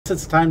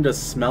it's time to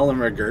smell and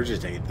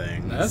regurgitate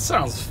things. That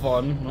sounds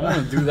fun. I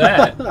want to do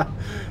that.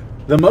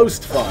 The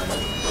most fun.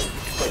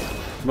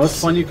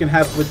 Most fun you can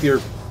have with your...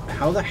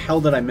 How the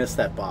hell did I miss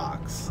that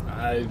box?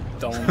 I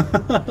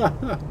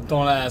don't...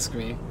 don't ask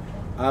me.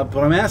 But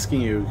I'm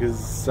asking you,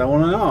 because I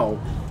want to know.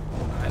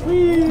 I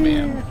don't know,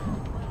 man.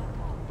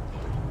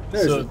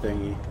 There's So, the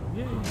thingy.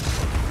 Yay.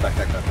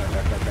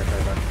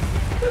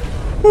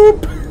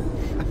 Boop!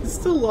 I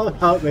still love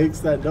how it makes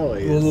that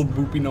noise. The little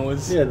boopy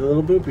noise. Yeah, the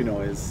little boopy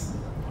noise.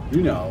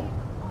 You know.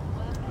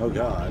 Oh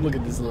god. Look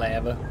at this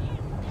lava.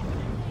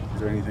 Is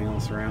there anything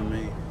else around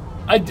me?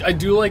 I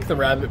do like the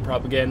rabbit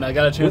propaganda. I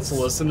got a chance to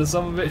listen to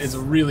some of it. It's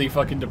really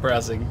fucking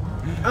depressing.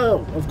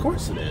 Oh, of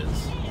course it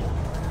is.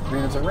 I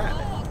mean, it's a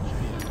rabbit.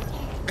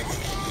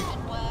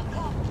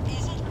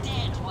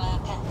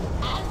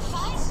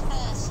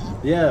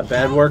 Yeah,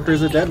 bad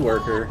worker's a dead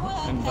worker.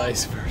 And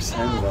vice versa.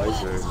 And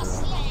vice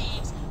versa.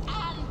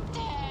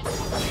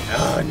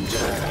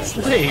 Undead.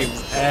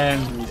 Slaves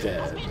and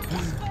Dead.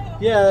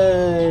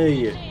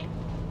 Yay!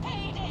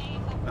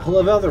 I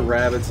love how the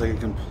rabbit's like a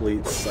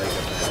complete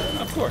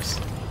psychopath. of course.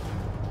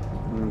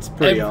 It's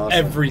pretty awesome.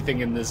 Everything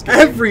in this game.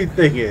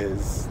 Everything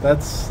is.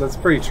 That's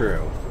pretty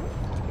true.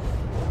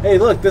 Hey,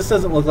 look, this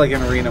doesn't look like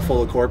an arena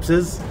full of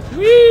corpses.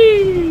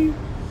 Whee!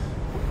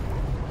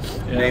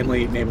 Yeah.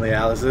 Namely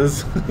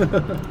Alice's.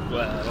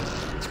 Wow.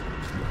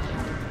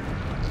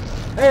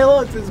 Hey,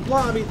 look, there's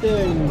blobby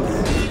things.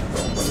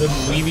 The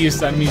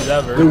weediest enemies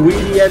ever. The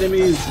weedy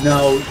enemies?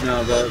 No,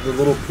 the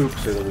little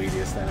poops are the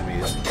weediest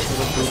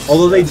enemies.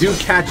 Although they do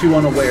catch you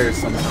unawares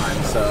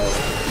sometimes, so...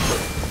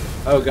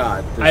 Oh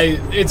god.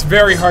 It's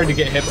very hard to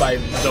get hit by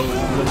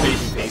the baby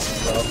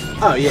faces, though.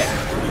 Oh,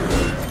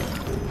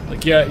 yeah.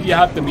 Like, yeah, you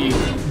have to be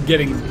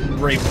getting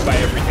raped by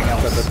everything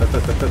else.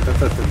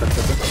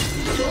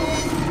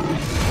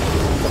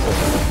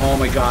 Oh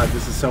my god,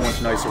 this is so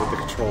much nicer with the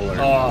controller.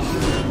 Oh,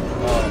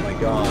 Oh my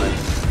god.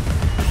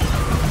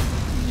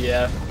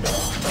 yeah.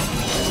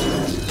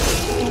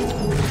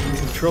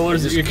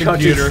 Controllers at your Cut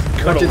computer.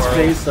 its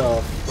face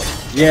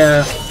off.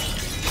 Yeah.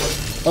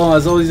 Oh, I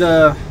was always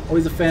a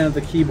fan of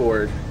the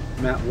keyboard.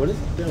 Matt, what is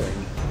it doing?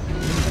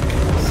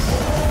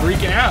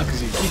 Freaking out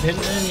because you keep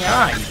hitting it in the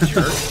eye, you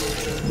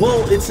jerk.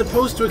 Well, it's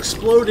supposed to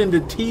explode into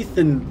teeth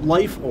and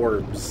life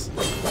orbs.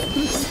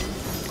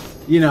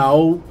 You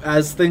know,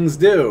 as things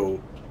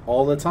do.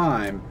 All the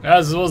time.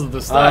 As was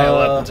the style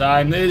at the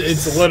time.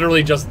 It's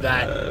literally just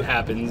that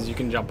happens. You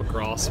can jump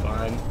across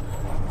fine.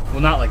 Well,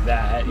 not like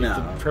that. You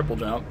have to triple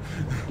jump.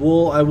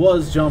 Well, I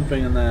was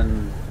jumping and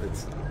then it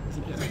stopped.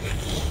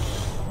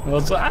 Well,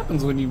 that's what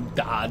happens when you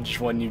dodge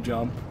when you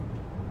jump.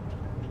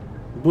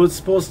 But it's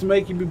supposed to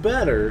make you be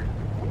better.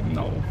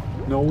 No.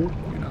 No.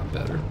 You're not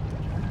better.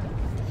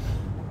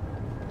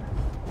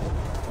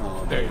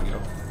 Oh, There you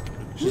go.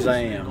 Just I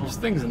am. There's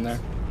things in there.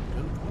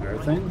 There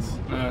are things?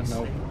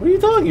 No. What are you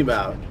talking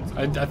about?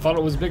 I thought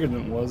it was bigger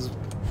than it was.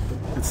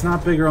 It's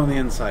not bigger on the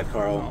inside,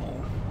 Carl.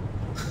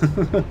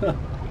 No.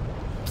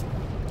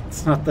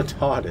 It's not the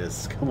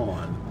TARDIS. Come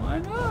on. Why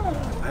not?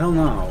 I don't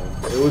know.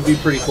 It would be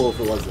pretty cool if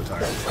it was the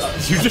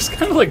TARDIS. You just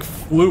kind of like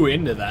flew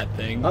into that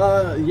thing.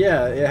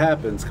 Yeah, it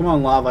happens. Come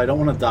on, Lava. I don't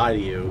want to die to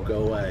you.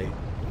 Go away.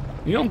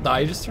 You don't die,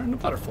 you just turn into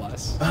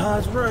butterflies. Ah,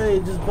 that's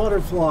right. Just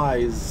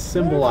butterflies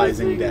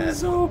symbolizing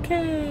Everything's death.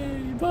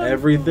 okay.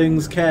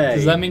 Everything's K.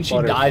 Does that mean she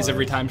Butterflies. dies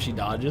every time she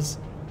dodges?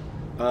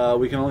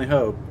 We can only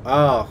hope.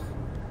 Oh,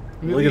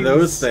 look at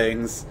those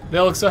things. They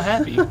look so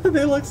happy.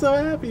 They look so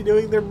happy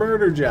doing their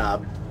murder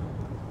job.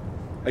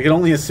 I can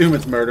only assume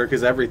it's murder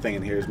because everything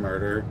in here is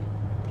murder.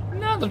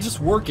 No, they're just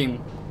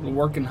working. They're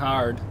working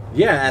hard.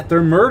 Yeah, at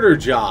their murder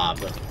job.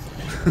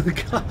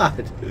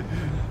 God.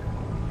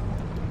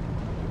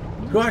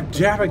 God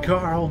damn it,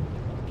 Carl.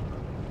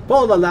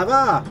 Bola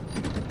lava.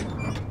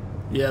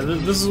 Yeah,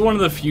 this is one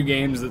of the few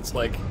games that's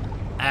like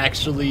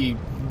actually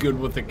good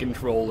with the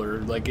controller.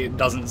 Like it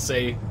doesn't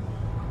say,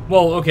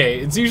 well, okay,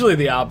 it's usually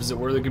the opposite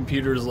where the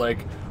computer's like,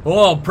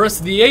 oh, press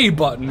the A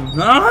button.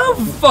 I don't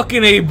have a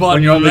fucking A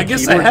button. I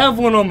guess keyboard? I have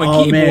one on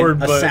my keyboard,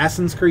 man. but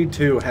Assassin's Creed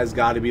 2 has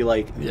got to be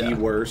like the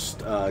worst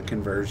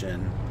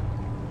conversion.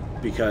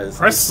 Because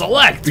press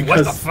select. What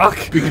the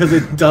fuck? Because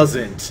it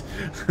doesn't.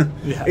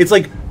 Yeah. It's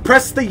like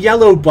press the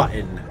yellow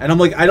button, and I'm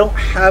like, I don't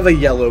have a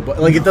yellow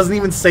button. Like it doesn't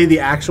even say the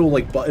actual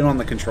like button on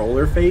the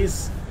controller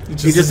face. It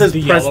just says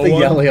press the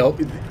yellow.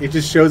 It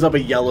just shows up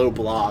a yellow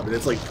blob, and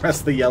it's like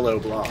press the yellow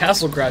blob.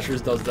 Castle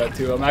Crashers does that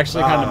too. I'm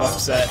actually kind of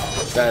upset.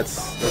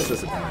 That's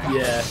disappointing.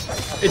 Yeah,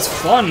 it's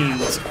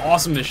fun. It's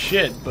awesome as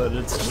shit, but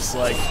it's just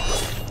like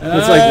it's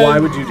like, why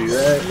would you do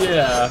that?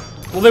 Yeah.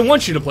 Well, they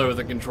want you to play with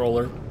a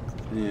controller,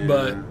 Yeah.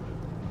 but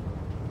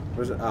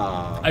where's it?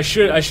 I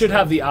should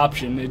have the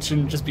option. It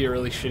shouldn't just be a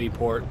really shitty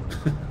port.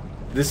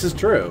 This is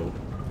true.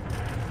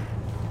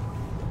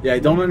 Yeah, I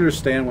don't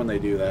understand when they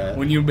do that.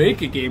 When you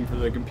make a game for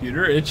the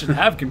computer, it should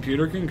have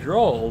computer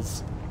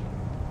controls.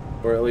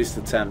 Or at least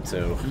attempt to.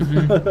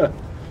 Mm-hmm.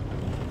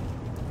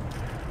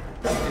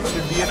 It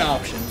should be an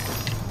option.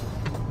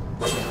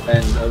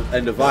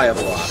 And a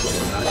viable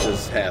option, not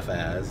just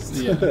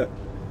half-assed. Yeah.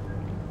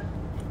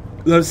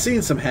 I've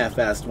seen some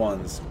half-assed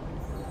ones.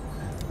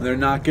 They're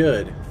not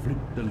good. Flip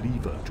the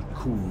lever to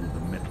cool the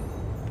metal.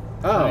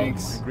 Oh,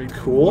 Thanks.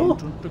 cool.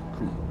 To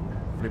cool.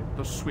 Flip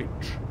the switch.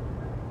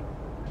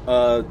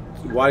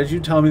 Why did you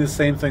tell me the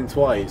same thing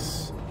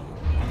twice?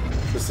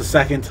 Just the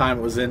second time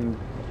it was in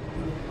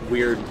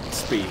weird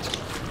speak.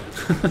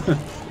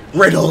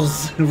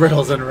 Riddles and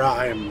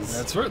rhymes.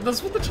 That's what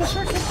the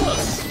Cheshire Cat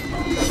does.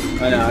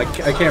 I know, I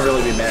can't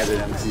really be mad at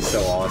him because he's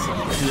so awesome.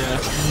 Yeah,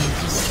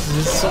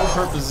 his sole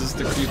purpose is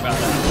to creep out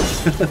of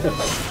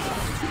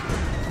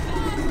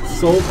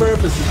Sole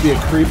purpose is to be a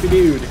creepy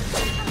dude.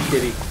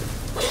 Kitty.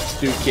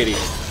 Dude kitty.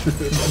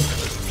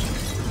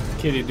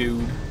 Kitty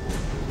dude.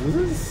 What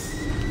is this?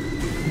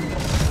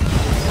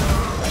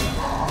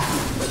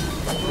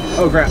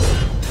 Oh crap.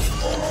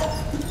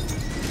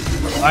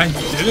 I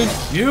didn't.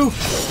 You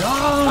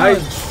I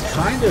dodged.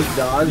 kind of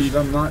dodged.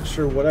 I'm not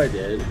sure what I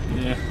did.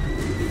 Yeah.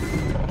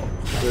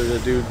 There's a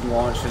dude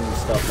launching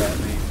stuff at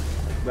me.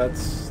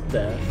 That's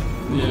death.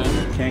 Yeah.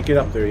 Can't get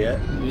up there yet.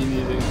 Me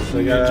neither. So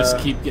You you gotta- just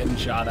keep getting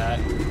shot at.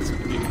 It's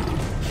weird.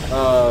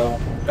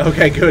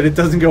 Okay, good. It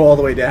doesn't go all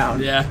the way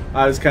down. Yeah.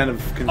 I was kind of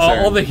concerned.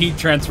 All the heat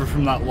transfer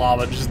from that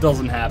lava just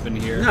doesn't happen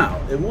here.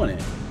 No, it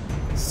wouldn't.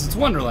 It's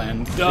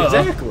Wonderland. Duh.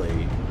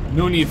 Exactly.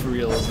 No need for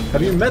realism.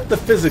 Have you met the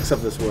physics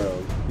of this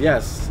world?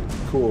 Yes.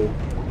 Cool.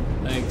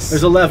 Thanks.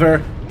 There's a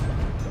lever.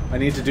 I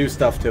need to do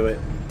stuff to it.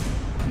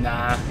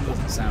 Nah,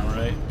 doesn't sound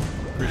right.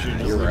 Pretty sure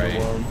just You're leave right.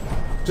 it alone.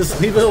 Just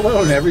leave it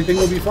alone. Everything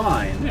will be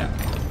fine. Yeah.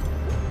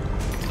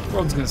 The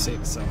world's gonna save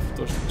itself.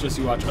 Just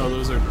you watch. Oh,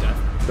 those are death.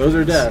 Those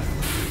are death.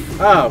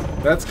 Oh,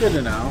 that's good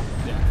to know.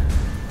 Yeah.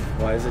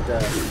 Why is it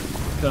death?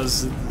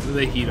 Because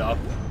they heat up.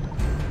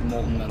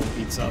 Molten metal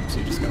heats up, so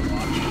you just gotta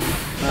watch.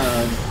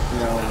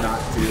 Not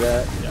do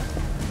that. Yeah.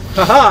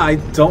 Haha, I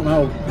don't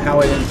know how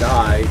I didn't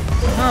die.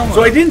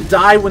 So I didn't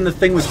die when the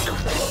thing was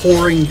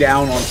pouring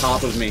down on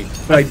top of me,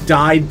 but I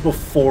died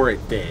before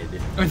it did.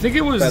 I think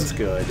it was. That's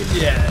good.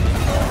 Yeah.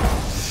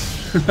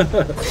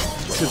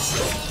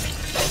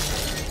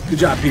 Good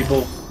job,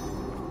 people.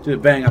 Did a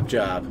bang-up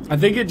job. I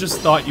think it just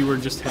thought you were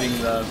just hitting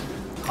the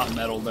hot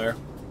metal there.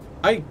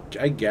 I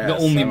guess. The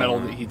only metal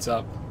that heats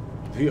up.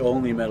 The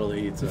only metal that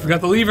heats You up.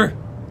 forgot the lever.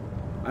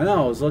 I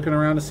know, I was looking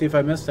around to see if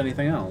I missed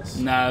anything else.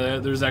 Nah,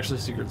 there's actually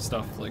secret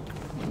stuff like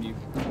when you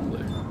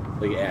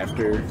live. Like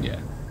after. Yeah.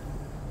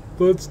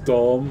 That's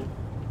dumb.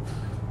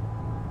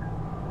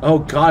 Oh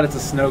god, it's a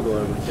snow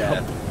globe of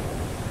death.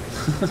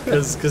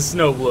 Because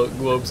snow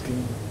globes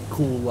can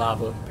cool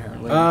lava,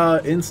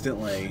 apparently.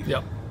 Instantly.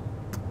 Yep.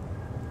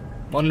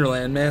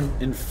 Wonderland, man.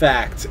 In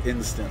fact,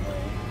 instantly.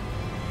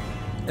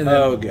 And then,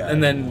 Oh, God.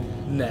 And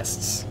then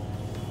nests.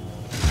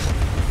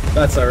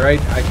 That's alright,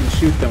 I can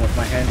shoot them with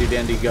my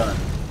handy-dandy gun.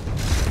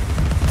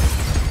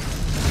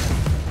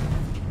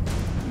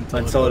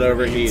 Until it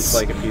overheats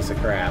like a piece of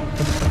crap.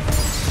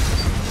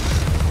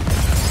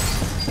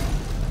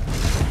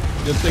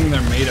 Good thing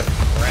they're made of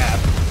crap.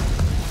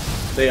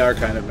 They are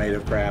kind of made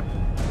of crap.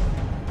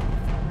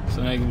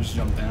 So now you can just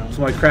jump down.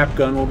 So my crap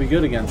gun will be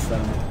good against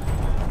them.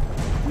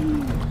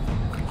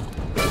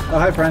 Oh,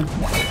 hi, friend.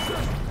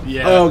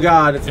 Yeah. Oh,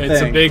 God, it's a It's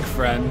thing. a big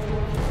friend.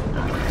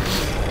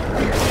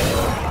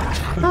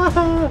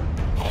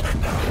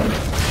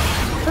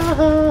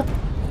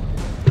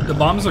 The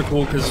bombs are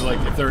cool because, like,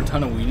 if there are a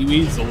ton of weedy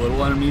weeds, the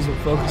little enemies will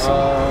focus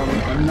on.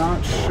 I'm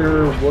not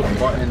sure what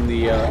button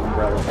the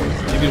umbrella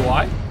is. Maybe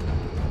Y?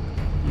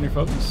 When you're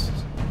focused?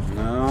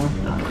 No.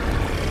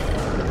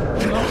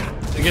 Well,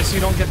 I guess you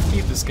don't get to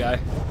beat this guy.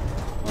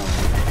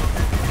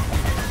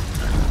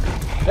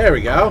 There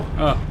we go.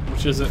 Oh,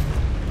 which is it?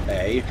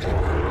 A.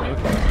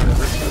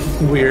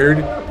 Okay. Weird.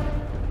 I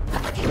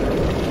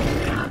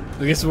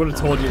guess it would have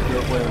told you if you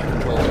were playing the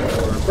controller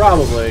before.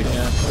 Probably.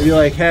 Yeah. It'd be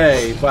like,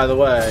 hey, by the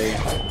way.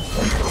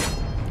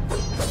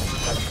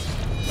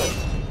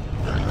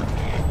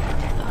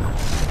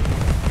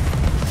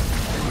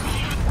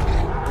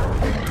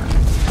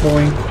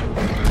 Boink.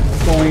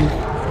 Boink.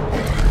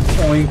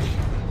 Boink.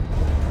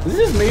 Is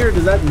this just me, or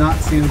does that not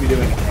seem to be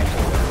doing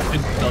anything?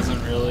 It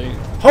doesn't really.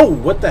 Oh,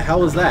 what the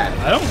hell is that?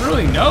 I don't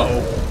really know.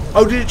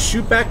 Oh, did it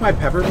shoot back my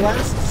pepper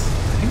blasts?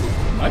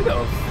 Might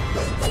have.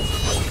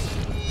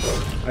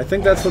 I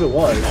think that's what it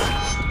was.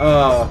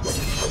 Oh,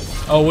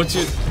 what's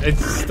your...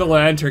 It's still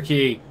an enter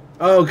key.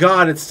 Oh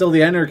god, it's still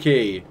the enter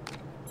key.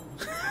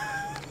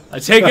 I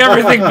take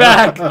everything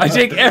back. I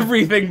take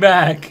everything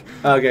back.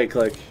 Okay,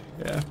 click.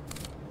 Yeah.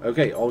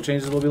 Okay, all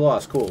changes will be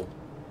lost. Cool.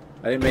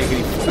 I didn't make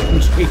any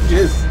fucking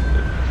changes.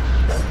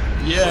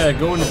 Yeah,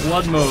 go into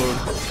blood mode.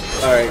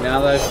 Alright, now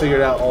that I've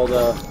figured out all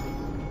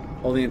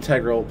the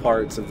integral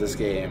parts of this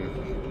game.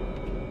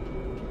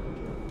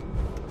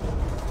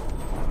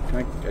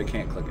 I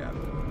can't click out.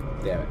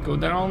 Damn it. Go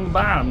down on the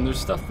bottom. There's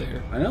stuff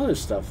there. I know there's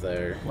stuff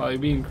there. While you're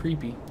being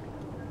creepy.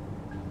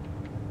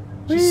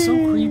 She's so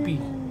creepy.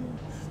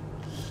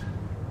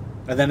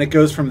 And then it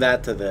goes from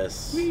that to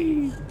this.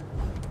 Whee.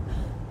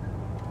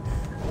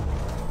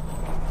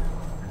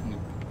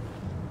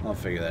 I'll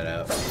figure that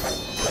out.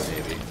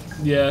 Maybe.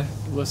 Yeah,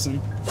 listen.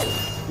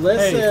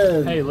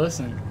 Listen! Hey,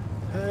 listen.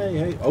 Hey,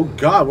 hey. Oh,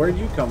 God, where'd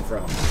you come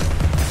from?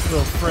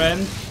 Little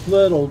friend.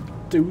 Little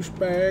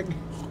douchebag.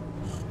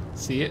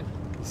 See it?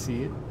 You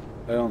see it?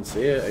 I don't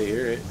see it. I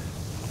hear it.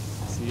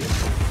 See it?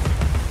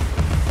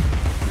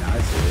 Yeah, I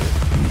see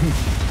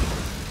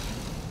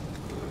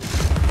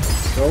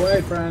it. Go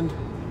away, friend.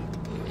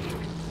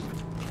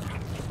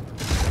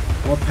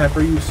 I'll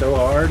pepper you so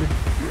hard.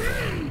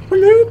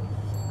 Bloop.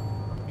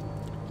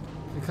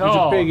 Here's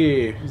a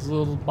piggy. It's a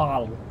little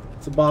bottle.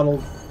 It's a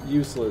bottle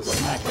useless.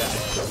 That guy.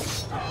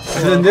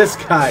 And then this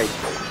guy.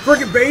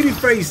 Freaking baby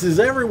faces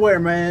everywhere,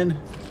 man.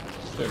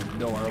 They're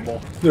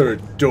adorable. They're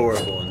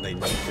adorable and they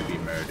need to be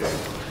murdered.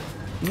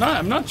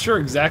 I'm not sure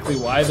exactly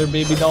why they're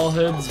baby doll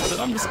heads, but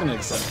I'm just gonna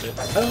accept it.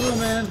 I don't know,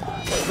 man.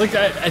 Like,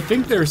 I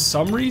think there's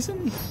some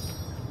reason.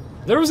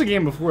 There was a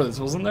game before this,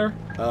 wasn't there?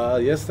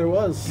 Yes, there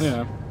was.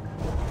 Yeah.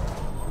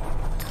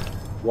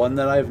 One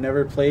that I've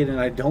never played and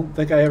I don't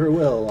think I ever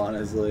will,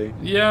 honestly.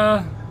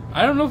 Yeah.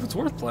 I don't know if it's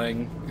worth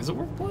playing. Is it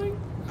worth playing?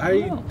 I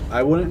don't know.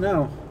 I wouldn't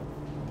know.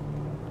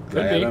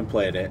 Could I be. haven't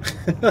played it.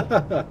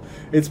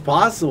 It's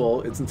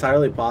possible. It's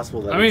entirely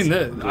possible that. I mean,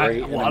 it's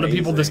great a and lot of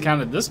people amazing.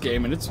 discounted this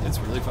game, and it's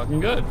really fucking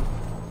good.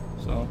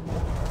 So,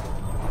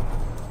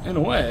 in a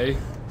way,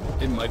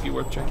 it might be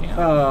worth checking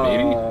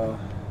out.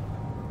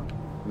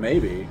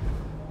 Maybe.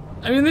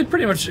 I mean, they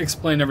pretty much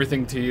explain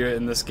everything to you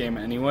in this game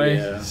anyway.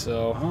 Yeah.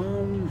 So,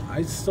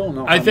 I still don't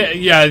know. I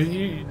think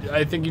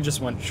I think you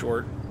just went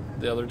short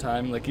the other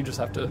time. Like, you just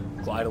have to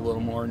glide a little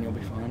more, and you'll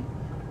be fine.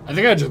 I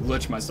think I just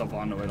glitched myself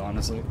onto it,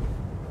 honestly.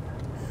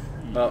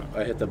 Oh,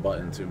 I hit the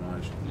button too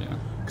much. Yeah.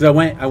 Because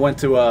I went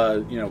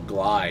to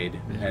glide,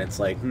 and it's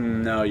like,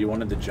 no, you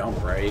wanted to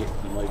jump, right?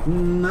 I'm like,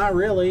 not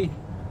really.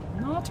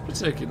 Not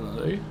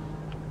particularly.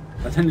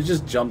 And then it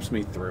just jumps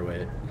me through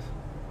it.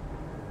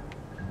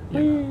 Yeah.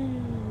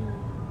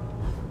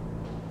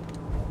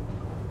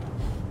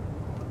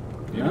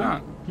 Maybe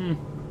not.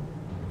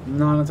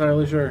 Not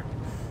entirely sure.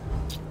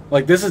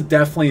 Like, this is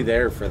definitely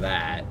there for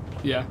that.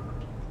 Yeah.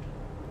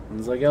 And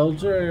it's like,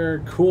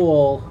 Elger,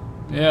 cool.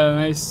 Yeah,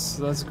 nice.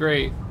 That's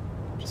great.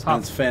 Just hop,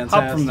 That's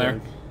fantastic. hop from there.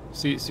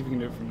 See if you can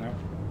do it from there.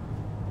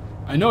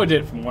 I know I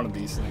did it from one of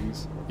these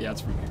things. Yeah,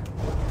 it's from here.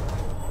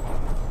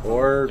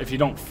 Or If you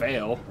don't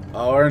fail.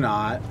 or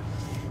not.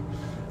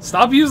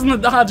 Stop using the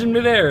dodge in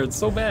midair. It's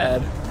so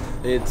bad.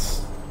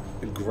 It's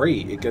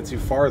great. It gets you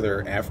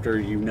farther after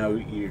you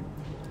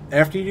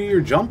do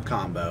your jump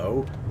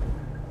combo.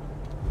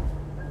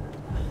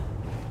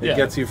 It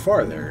gets you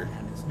farther.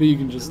 But you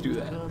can just do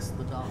that.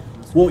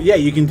 Well, yeah,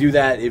 you can do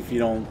that if you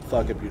don't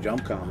fuck up your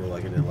jump combo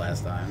like I did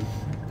last time.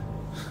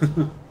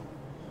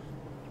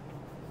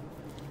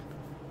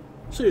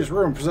 See, this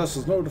room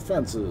possesses no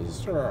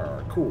defenses.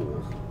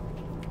 Cool.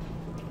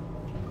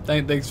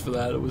 Thanks for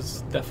that. It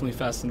was definitely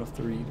fast enough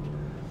to read.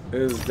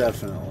 It is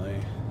definitely.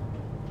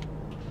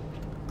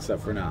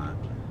 Except for not.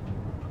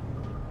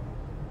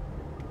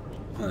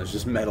 Oh, there's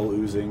just metal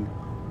oozing.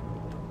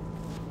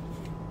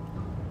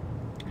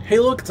 Hey,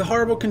 look, it's a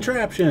horrible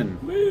contraption.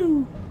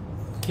 Woo!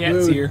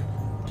 Cat's Woo. here.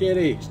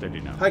 Kitty.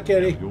 Steady now. Hi,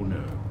 Kitty. Now you'll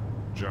know.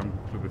 Jump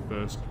to the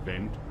first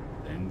vent,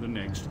 then the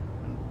next,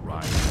 and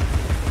ride.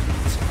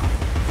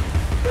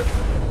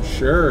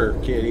 Sure,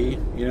 Kitty.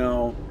 You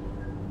know.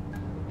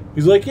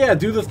 He's like, yeah,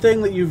 do the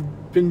thing that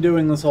you've been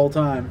doing this whole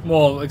time.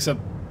 Well, except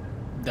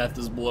death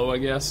is below, I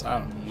guess. I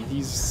don't know.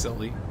 He's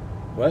silly.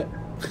 What?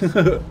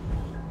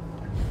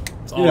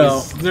 It's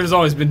always, there's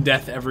always been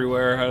death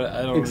everywhere.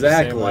 I don't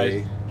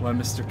Exactly. understand why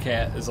Mr.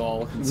 Cat is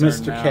all concerned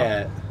Mr. now.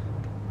 Cat.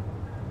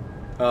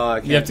 I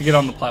You have to get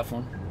on the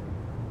platform.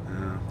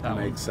 That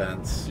makes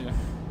sense. Yeah.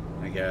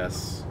 I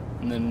guess.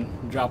 And then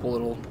drop a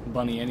little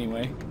bunny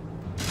anyway.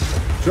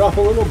 Drop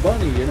a little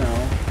bunny, you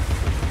know.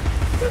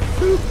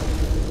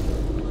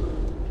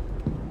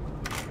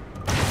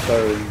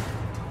 So.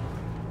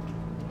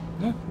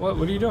 Yeah, what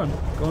are you doing?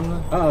 Go in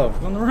the Oh,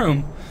 go in the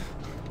room.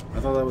 I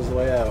thought that was the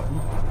way out.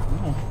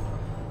 Oh.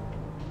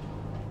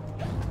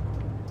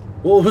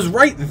 Well, it was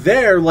right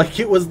there, like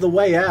it was the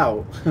way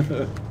out.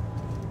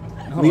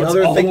 No, it's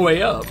all the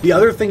way up. The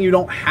other thing you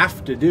don't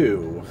have to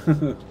do.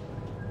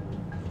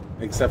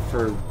 Except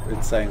for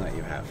it's saying that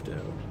you have to.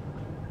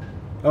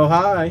 Oh,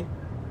 hi.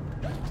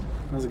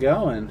 How's it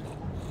going?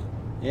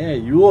 Yeah,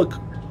 you look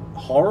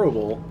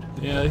horrible.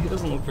 Yeah, he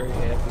doesn't look very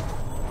happy.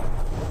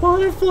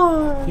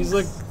 Butterfly. He's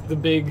like the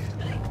big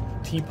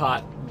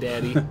teapot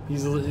daddy.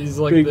 He's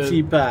like big the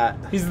teapot.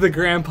 He's the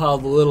grandpa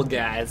of the little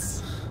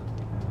guys.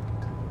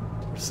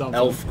 Or something.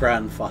 Elf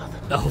grandfather.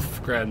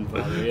 Elf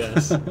grandfather,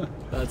 yes.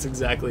 That's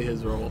exactly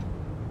his role.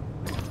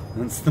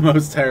 That's the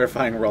most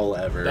terrifying role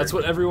ever. That's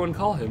what everyone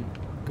call him.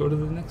 Go to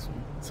the next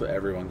one. That's what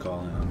everyone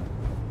call him.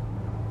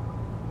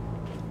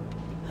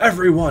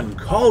 Everyone,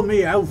 call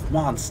me Elf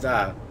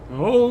Monster.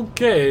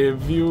 Okay,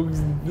 if you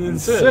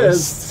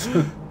insist.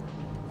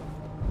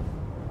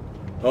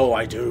 Oh,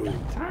 I do.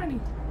 Tiny.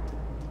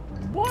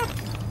 What?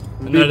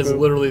 And that is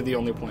literally the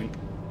only point.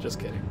 Just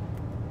kidding.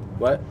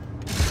 What?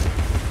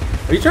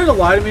 Are you trying to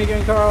lie to me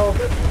again, Carl?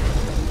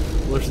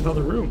 Well, there's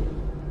another room.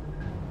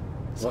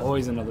 There's What?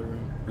 always another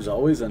room. There's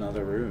always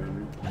another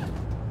room.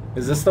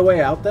 Is this the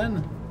way out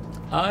then?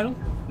 I don't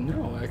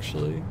know,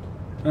 actually.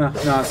 No,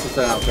 it's just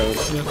an outcode.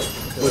 Yep.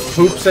 With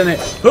poops in it.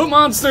 Poop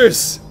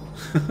monsters!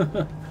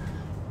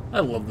 I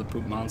love the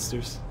poop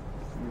monsters.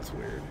 That's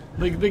weird.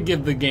 They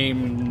give the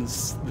game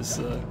this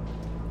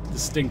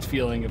distinct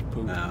feeling of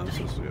poop. Nah, I'm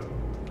supposed to go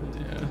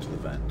to the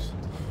vent.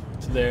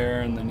 It's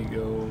there, and then you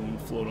go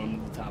and float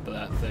onto the top of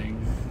that thing,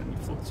 and then you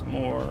float some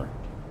more.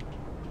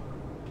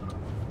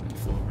 And you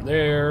float over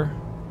there.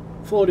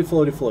 Floaty,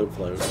 floaty, float,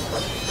 float.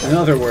 In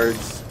other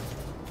words,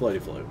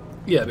 floaty, float.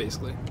 Yeah,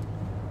 basically.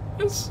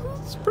 It's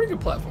a pretty good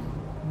platform.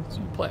 It's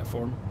a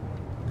platform.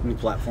 Any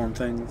platform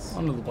things?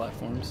 Onto the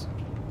platforms.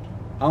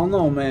 I don't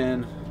know,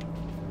 man.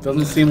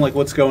 Doesn't seem like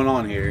what's going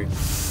on here.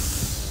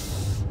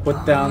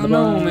 Put down the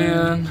bone,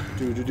 man.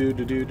 Do do do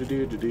do do do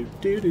do do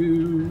do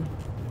do.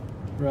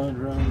 Run,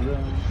 run,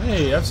 run.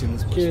 Hey, I've seen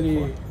this place Kitty.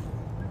 before.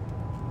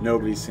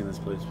 Nobody's seen this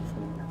place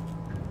before.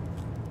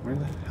 Where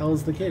the hell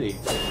is the kitty?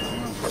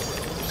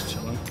 Just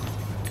chilling.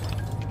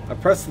 I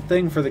pressed the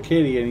thing for the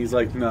kitty, and he's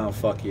like, "No,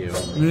 fuck you.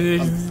 You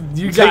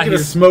I'm got taking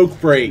your... a smoke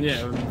break.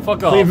 Yeah,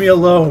 fuck off. Leave me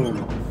alone."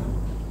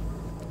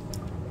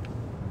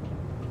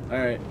 All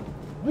right.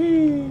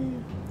 Whee.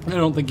 I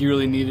don't think you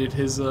really needed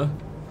his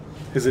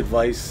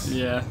advice.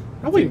 Yeah.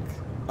 Oh wait.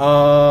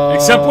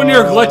 Except when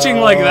you're glitching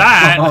like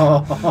that.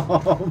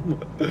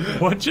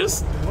 What?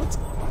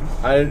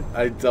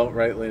 I don't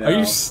rightly know. Are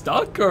you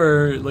stuck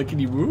or like can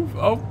you move?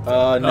 Oh.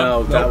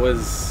 No, that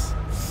was.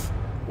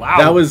 Wow.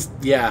 That was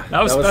yeah.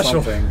 That was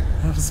special. Something.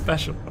 That was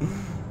special.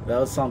 That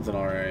was something,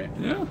 all right.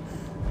 Yeah.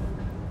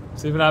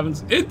 See if it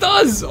happens. It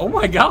does. Oh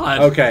my god.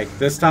 Okay,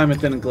 this time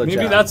it didn't glitch.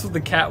 Maybe out. that's what the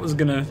cat was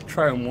gonna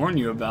try and warn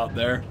you about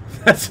there.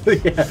 That's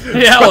yeah.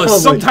 Yeah, well,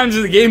 sometimes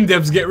the game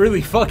devs get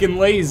really fucking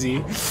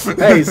lazy.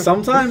 Hey,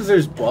 sometimes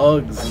there's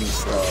bugs and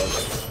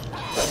stuff.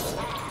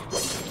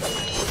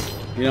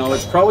 You know,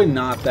 it's probably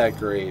not that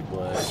great,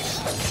 but it's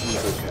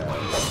okay.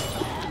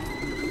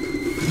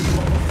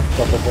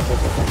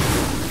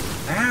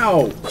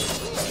 Ow!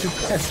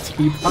 Stupid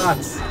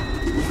teapots.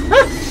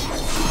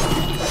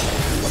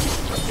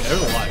 Yeah,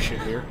 there's a lot of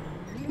shit here.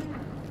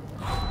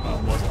 Well,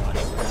 was a lot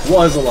of shit.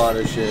 Was a lot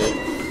of shit.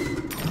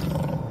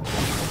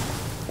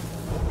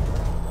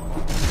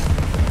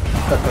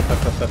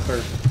 Pepper.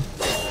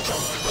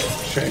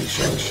 Shang,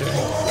 shang,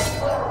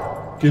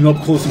 shang. Getting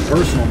up close and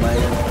personal,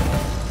 man.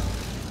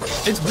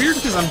 It's weird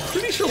because I'm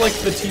pretty sure like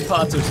the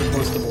teapots are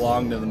supposed to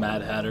belong to the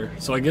Mad Hatter,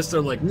 so I guess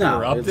they're like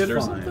corrupted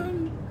or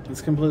something.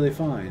 It's completely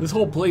fine. This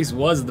whole place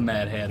was the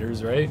Mad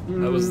Hatters, right?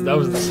 That was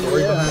the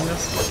story behind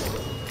this.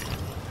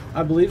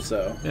 I believe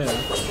so. Yeah,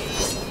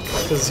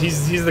 because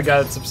he's the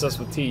guy that's obsessed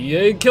with tea.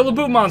 Yeah, kill the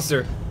poop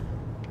monster.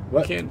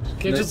 What? Can't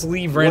just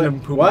leave random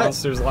poop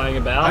monsters lying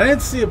about. I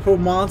didn't see a poop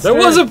monster.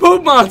 There was a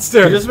poop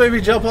monster. You just made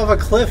me jump off a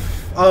cliff.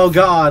 Oh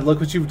God! Look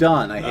what you've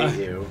done. I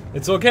hate you.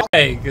 It's okay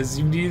because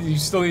you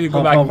still need to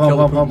go back and kill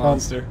the poop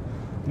monster.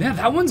 Yeah,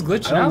 that one's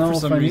glitching out for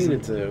some reason. I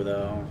don't know if I needed to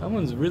though. That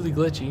one's really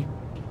glitchy.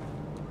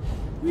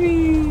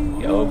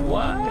 Whee! Oh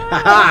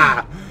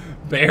what?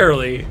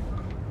 Barely.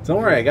 Don't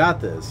worry, I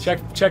got this.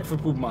 Check for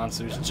poop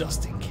monsters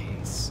just in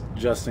case.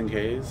 Just in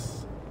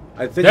case.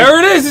 I think there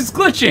it is. It's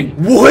glitching.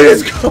 What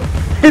is going?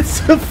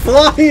 It's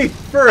flying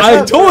forever.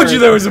 I told you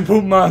there was a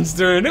poop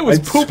monster, and it was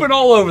pooping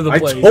all over the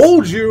place. I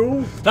told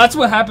you. That's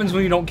what happens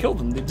when you don't kill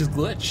them. They just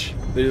glitch.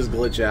 They just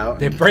glitch out.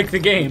 They break the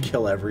game.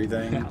 Kill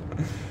everything. Yeah.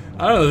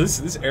 I don't know.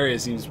 This area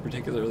seems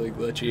particularly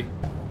glitchy.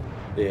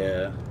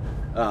 Yeah.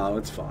 Oh,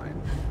 it's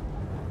fine.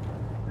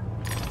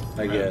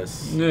 I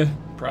guess.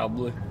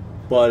 Probably.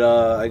 But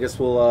I guess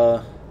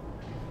we'll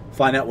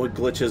find out what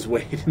glitches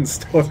wait in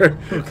store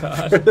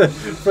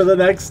for the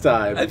next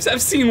time.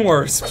 I've seen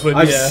worse, but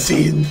I've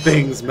seen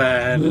things,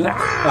 man.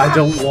 I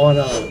don't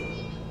wanna.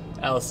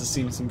 Alice has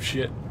seen some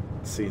shit.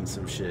 Seen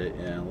some shit,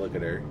 yeah. Look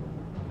at her.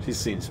 She's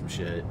seen some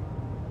shit.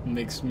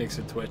 Makes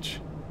her twitch.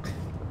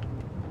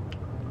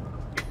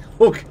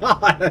 Oh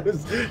God!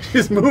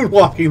 She's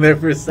moonwalking there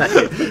for a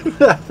second.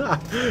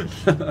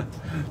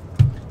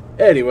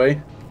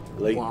 Anyway,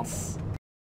 late.